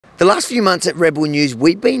The last few months at Rebel News,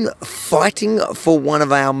 we've been fighting for one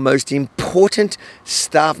of our most important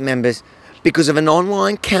staff members because of an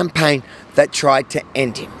online campaign that tried to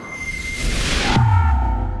end him.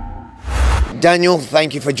 Daniel,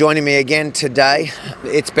 thank you for joining me again today.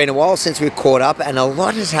 It's been a while since we've caught up and a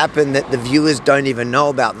lot has happened that the viewers don't even know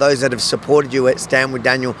about, those that have supported you at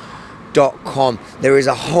StandWithDaniel.com. There is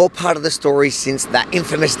a whole part of the story since that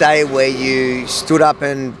infamous day where you stood up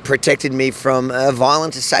and protected me from a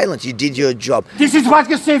violent assailant. You did your job. This is what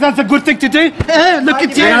you say that's a good thing to do? Look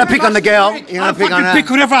at you. You're gonna pick on the girl. You're gonna pick on her. I'll pick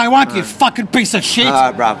whatever I want, you fucking piece of shit.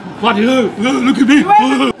 Alright, bruv. What? Look at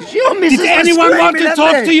me. Did anyone want to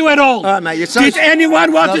talk to you at all? Alright, mate, you're so... Did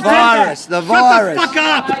anyone want to talk to you? The virus. Shut the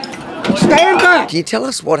fuck up. Stand back. Can you tell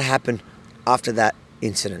us what happened after that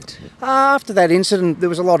incident? After that incident, there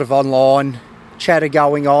was a lot of online chatter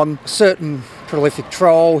going on. A certain prolific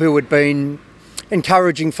troll who had been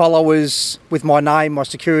encouraging followers with my name, my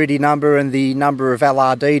security number and the number of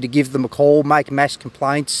LRD to give them a call, make mass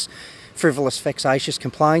complaints, frivolous, vexatious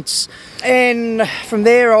complaints. And from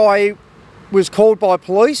there I was called by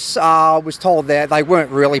police, was told that they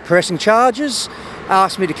weren't really pressing charges,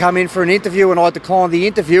 asked me to come in for an interview and I declined the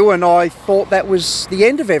interview and I thought that was the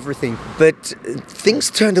end of everything. But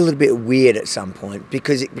things turned a little bit weird at some point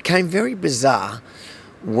because it became very bizarre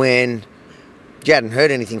when you hadn't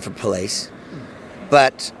heard anything from police,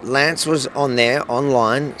 but Lance was on there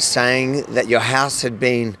online saying that your house had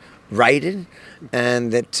been raided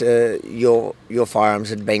and that your firearms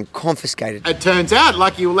had been confiscated. It turns out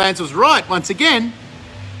Lucky Lance was right once again,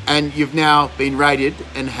 and you've now been raided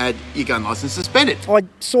and had your gun licence suspended. I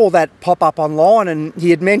saw that pop up online and he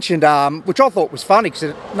had mentioned, which I thought was funny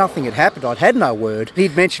because nothing had happened, I'd had no word.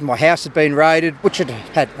 He'd mentioned my house had been raided, which it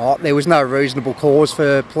had not. There was no reasonable cause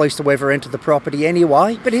for police to ever enter the property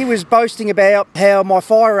anyway. But he was boasting about how my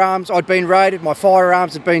firearms, I'd been raided, my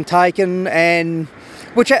firearms had been taken, and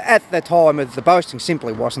which at the time of the boasting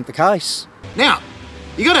simply wasn't the case. Now,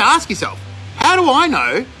 you got to ask yourself, how do I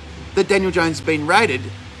know that Daniel Jones has been raided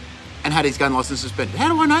and had his gun licence suspended?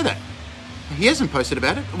 How do I know that? He hasn't posted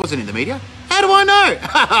about it. It wasn't in the media. How do I know?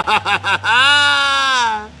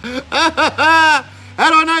 How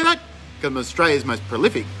do I know that? Because I'm Australia's most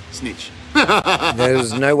prolific snitch. There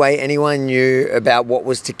was no way anyone knew about what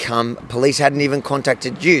was to come. Police hadn't even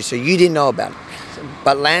contacted you, so you didn't know about it.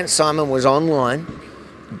 But Lance Simon was online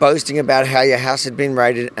boasting about how your house had been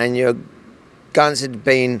raided and your guns had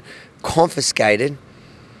been confiscated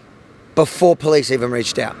before police even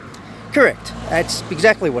reached out. Correct. That's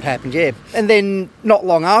exactly what happened, yeah. And then not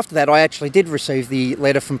long after that, I actually did receive the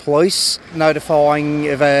letter from police notifying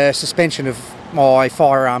of a suspension of my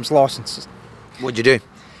firearms licence. What'd you do?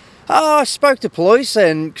 I spoke to police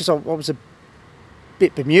and because I was a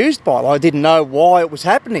bit bemused by it. I didn't know why it was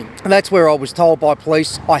happening. And that's where I was told by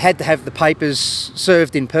police I had to have the papers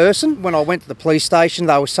served in person. When I went to the police station,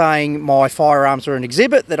 they were saying my firearms were an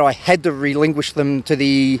exhibit, that I had to relinquish them to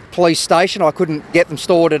the police station. I couldn't get them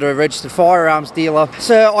stored at a registered firearms dealer.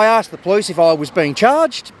 So I asked the police if I was being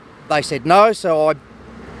charged. They said no, so I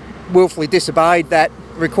willfully disobeyed that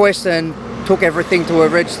request and took everything to a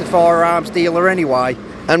registered firearms dealer anyway.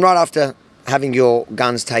 And right after having your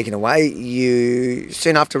guns taken away, you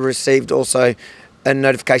soon after received also a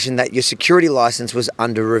notification that your security licence was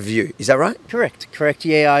under review. Is that right? Correct,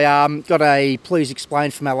 yeah. I got a please explain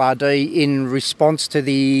from LRD in response to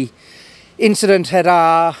the incident at,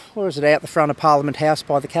 where was it, out the front of Parliament House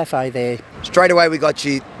by the cafe there. Straight away we got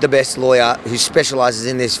you the best lawyer who specialises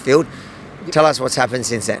in this field. Tell us what's happened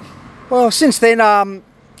since then. Well, since then,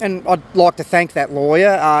 and I'd like to thank that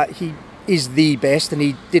lawyer. He is the best and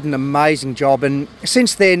he did an amazing job, and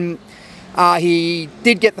since then he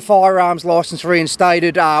did get the firearms licence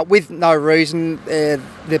reinstated with no reason.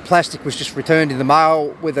 The plastic was just returned in the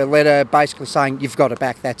mail with a letter basically saying you've got it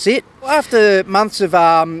back, that's it. After months of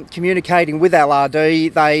communicating with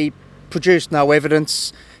LRD, they produced no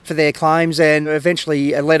evidence for their claims and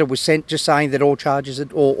eventually a letter was sent just saying that all charges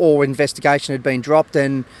or all investigation had been dropped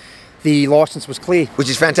and the licence was clear. Which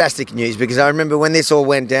is fantastic news because I remember when this all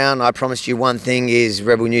went down, I promised you one thing is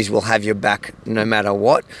Rebel News will have your back no matter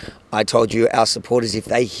what. I told you our supporters, if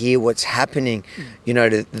they hear what's happening, you know,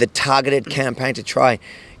 the targeted campaign to try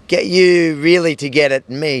get you really to get at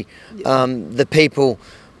me, the people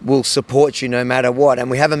will support you no matter what. And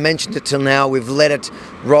we haven't mentioned it till now. We've let it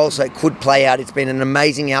roll so it could play out. It's been an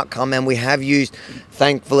amazing outcome and we have used,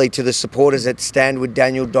 thankfully, to the supporters at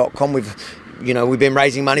StandWithDaniel.com. We've been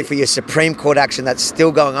raising money for your Supreme Court action that's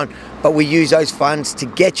still going on, but we use those funds to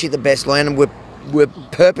get you the best lawyer, and we're we're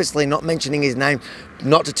purposely not mentioning his name,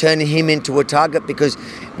 not to turn him into a target, because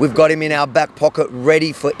we've got him in our back pocket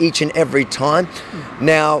ready for each and every time.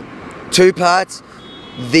 Now, two parts.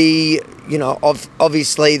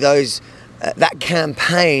 Obviously those that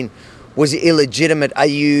campaign was illegitimate. Are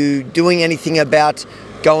you doing anything about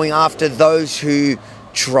going after those who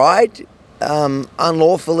tried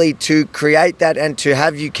unlawfully to create that and to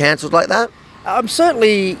have you cancelled like that? I'm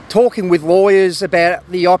certainly talking with lawyers about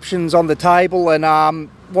the options on the table and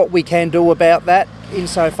what we can do about that,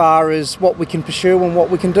 insofar as what we can pursue and what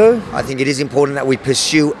we can do. I think it is important that we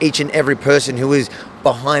pursue each and every person who is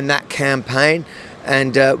behind that campaign,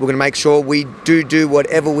 and we're going to make sure we do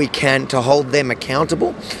whatever we can to hold them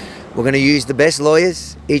accountable. We're going to use the best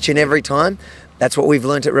lawyers each and every time. That's what we've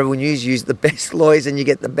learned at Rebel News. Use the best lawyers and you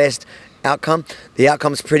get the best outcome. The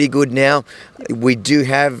outcome's pretty good now. We do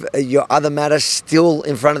have your other matters still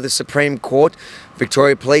in front of the Supreme Court,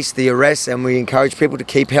 Victoria Police, the arrests, and we encourage people to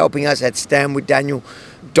keep helping us at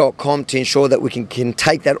standwithdaniel.com to ensure that we can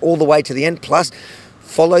take that all the way to the end. Plus,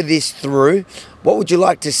 follow this through. What would you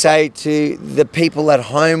like to say to the people at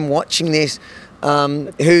home watching this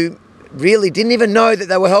who really didn't even know that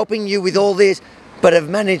they were helping you with all this, but have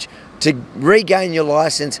managed to regain your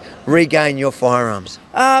licence, regain your firearms?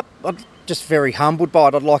 I'm just very humbled by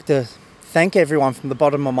it. I'd like to thank everyone from the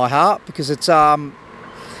bottom of my heart, because it's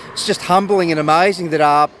just humbling and amazing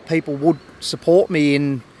that people would support me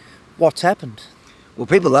in what's happened. Well,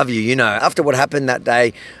 people love you, after what happened that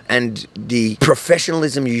day and the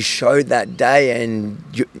professionalism you showed that day, and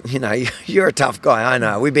you're a tough guy, I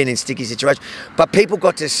know. We've been in sticky situations, but people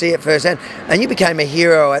got to see it firsthand, and you became a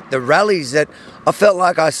hero at the rallies that I felt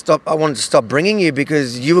like I wanted to stop bringing you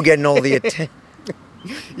because you were getting all the attention.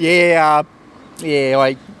 Yeah,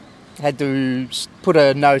 I had to put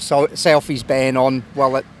a no selfies ban on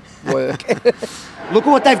while at work. Look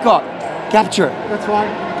at what they've got. Capture it. That's fine.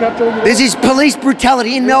 Capture it. This is police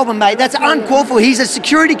brutality in Melbourne, mate. That's uncalled for. He's a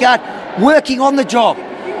security guard working on the job.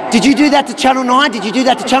 Did you do that to Channel 9? Did you do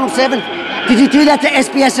that to Channel 7? Did you do that to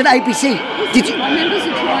SBS and ABC? Did you? Members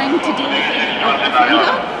are trying to deal with an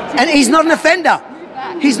offender. And he's not an offender.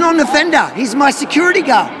 He's not an offender. He's my security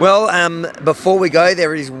guard. Well, before we go,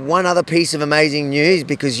 there is one other piece of amazing news,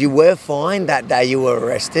 because you were fined that day you were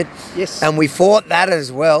arrested. Yes. And we fought that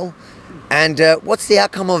as well. And what's the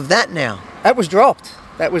outcome of that now? That was dropped.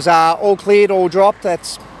 That was all cleared, all dropped.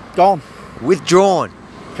 That's gone. Withdrawn.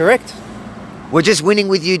 Correct. We're just winning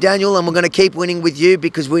with you, Daniel, and we're going to keep winning with you,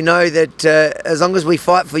 because we know that as long as we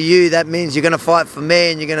fight for you, that means you're going to fight for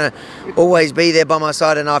me, and you're going to always be there by my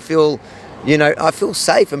side. And I feel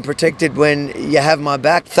safe and protected when you have my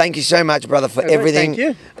back. Thank you so much, brother, for everything. Thank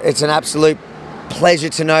you. It's an absolute pleasure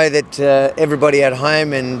to know that everybody at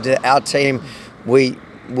home and our team, we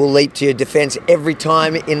will leap to your defence every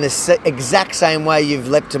time in the exact same way you've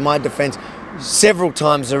leapt to my defence several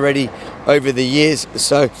times already over the years.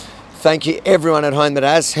 So thank you everyone at home that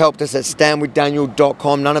has helped us at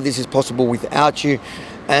standwithdaniel.com. None of this is possible without you.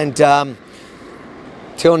 And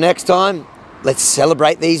till next time, let's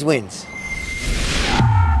celebrate these wins.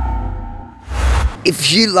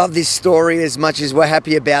 If you love this story as much as we're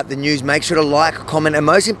happy about the news, make sure to like, comment, and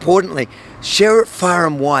most importantly, share it far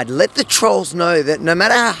and wide. Let the trolls know that no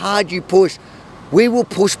matter how hard you push, we will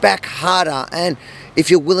push back harder. And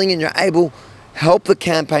if you're willing and you're able, help the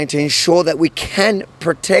campaign to ensure that we can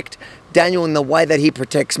protect Daniel in the way that he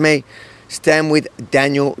protects me.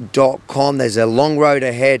 Standwithdaniel.com. There's a long road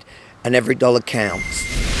ahead, and every dollar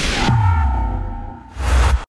counts.